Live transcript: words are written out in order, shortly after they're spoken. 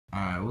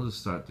Alright, we'll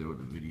just start there with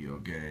the video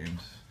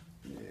games.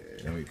 Yeah.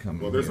 And we come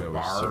Well, in there's here a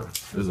with bar.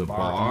 There's a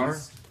bar?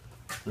 East.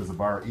 There's a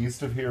bar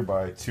east of here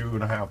by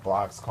 2.5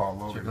 blocks called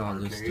Logan Check all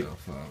this Arcade.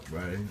 stuff out,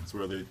 right? It's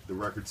where the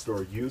record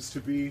store used to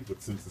be,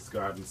 but since it's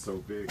gotten so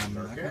big I and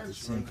mean, I got the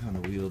same kind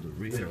of wheel to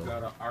they've reel.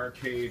 got an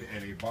arcade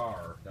and a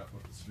bar up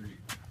the street.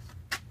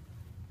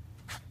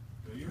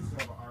 They used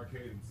to have an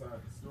arcade inside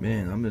the store.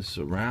 Man, I'm just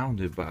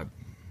surrounded by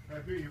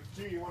Hey,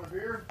 G, you want a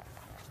beer?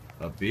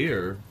 a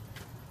beer.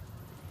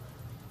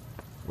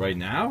 Right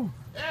now?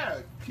 Yeah,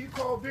 keep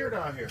cold beer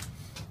down here.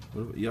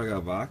 Y'all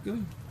got vodka?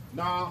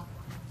 Nah,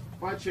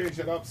 might change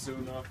it up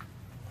soon though.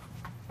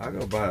 I'll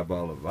go buy a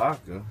bottle of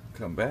vodka,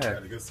 come back.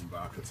 Gotta get some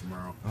vodka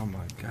tomorrow. Oh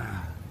my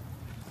god.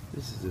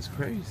 This is just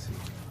crazy.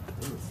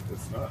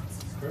 It's nuts.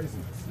 It's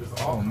craziness. There's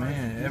Oh all kinds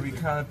man, of every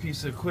music. kind of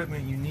piece of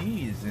equipment you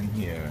need is in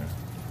here.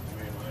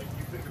 I mean, like,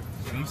 you think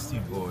of Beastie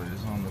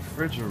Boys on the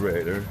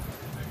refrigerator.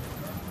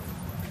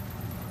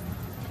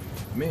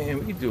 Man,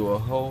 we could do a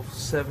whole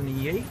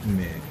 78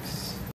 mix.